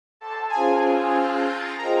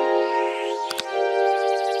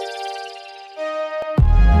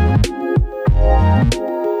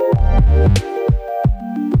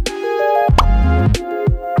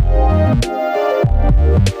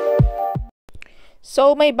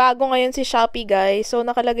So, may bago ngayon si Shopee, guys. So,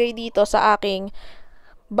 nakalagay dito sa aking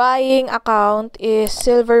buying account is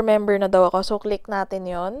silver member na daw ako. So, click natin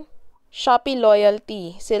yon. Shopee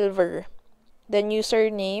Loyalty, silver. Then,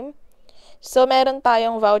 username. So, meron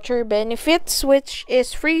tayong voucher benefits, which is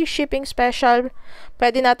free shipping special.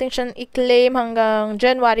 Pwede natin siyang i-claim hanggang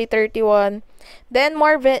January 31. Then,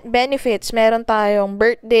 more benefits. Meron tayong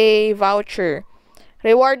birthday voucher.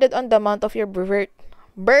 Rewarded on the month of your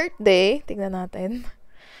birthday. Tignan natin.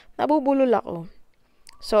 Nabubulol ako.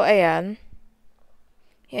 So, ayan.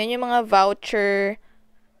 Yan yung mga voucher.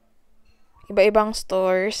 Iba-ibang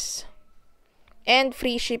stores. And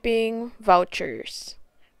free shipping vouchers.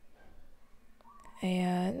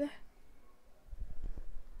 Ayan.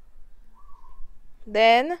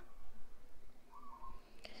 Then,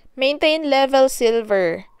 maintain level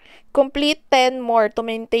silver. Complete 10 more to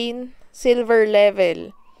maintain silver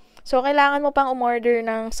level. So, kailangan mo pang umorder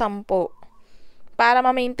ng 10 para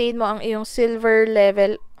ma-maintain mo ang iyong silver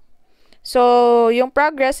level. So, yung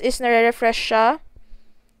progress is nare-refresh siya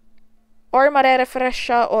or mare-refresh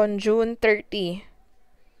siya on June 30.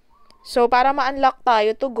 So, para ma-unlock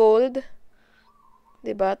tayo to gold,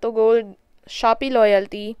 diba? To gold Shopee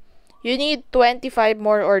Loyalty, you need 25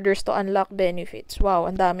 more orders to unlock benefits. Wow,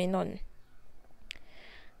 ang dami nun.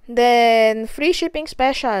 Then, free shipping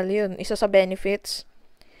special, yun, isa sa benefits.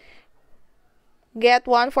 Get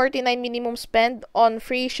 149 minimum spend on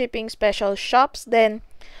free shipping special shops. Then,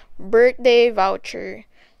 birthday voucher.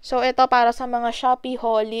 So, ito para sa mga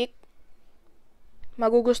Shopee-holic.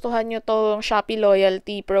 Magugustuhan nyo tong Shopee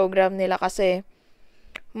Loyalty program nila kasi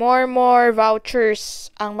more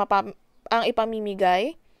vouchers ang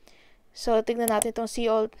ipamimigay. So, tignan natin itong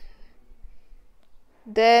see all.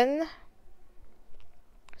 Then,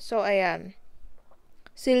 so, ayan.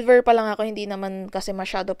 Silver pa lang ako, hindi naman kasi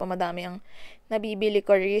masyado pa madami ang nabibili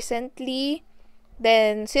ko recently.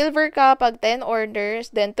 Then, silver ka pag 10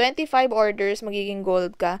 orders. Then, 25 orders, magiging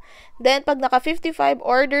gold ka. Then, pag naka 55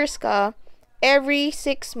 orders ka, every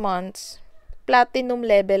 6 months, platinum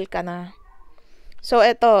level ka na. So,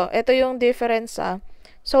 ito yung difference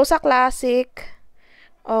So, sa classic,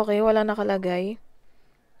 okay, wala nakalagay.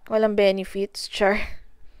 Walang benefits, char.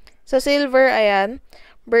 Sa silver, ayan,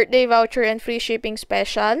 birthday voucher and free shipping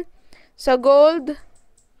special. Sa gold,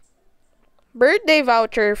 birthday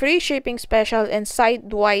voucher, free shipping special, and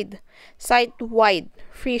site-wide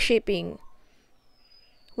free shipping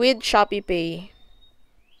with Shopee Pay.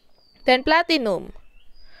 Then, platinum,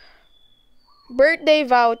 birthday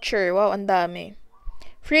voucher, wow, ang dami.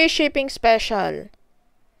 Free shipping special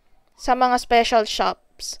sa mga special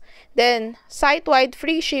shops. Then, site-wide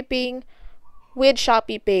free shipping with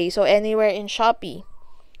Shopee Pay. So, anywhere in Shopee.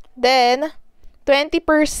 Then, 20%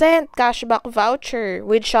 cashback voucher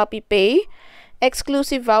with Shopee Pay.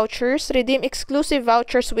 Exclusive vouchers. Redeem exclusive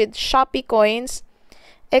vouchers with Shopee coins.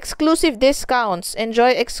 Exclusive discounts.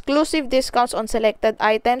 Enjoy exclusive discounts on selected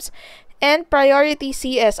items. And priority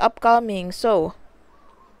CS upcoming. So,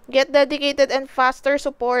 get dedicated and faster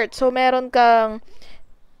support. So, meron kang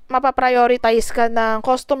mapaprioritize ka ng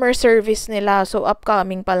customer service nila. So,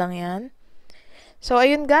 upcoming pa lang yan. So,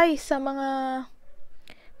 ayun guys, sa mga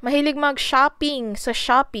mahilig mag-shopping sa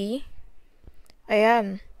Shopee,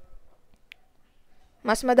 ayan,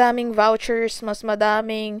 mas madaming vouchers, mas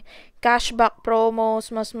madaming cashback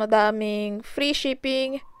promos, mas madaming free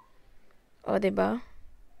shipping. O, diba?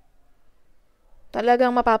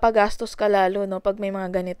 Talagang mapapagastos ka lalo, no, pag may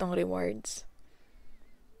mga ganitong rewards.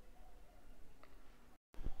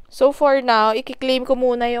 So, for now, i-claim ko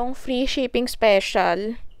muna yung free shipping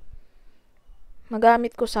special.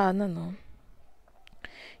 Magamit ko sana, no?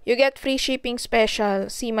 You get free shipping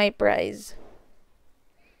special. See my price.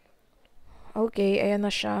 Okay, ayan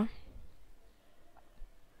na siya.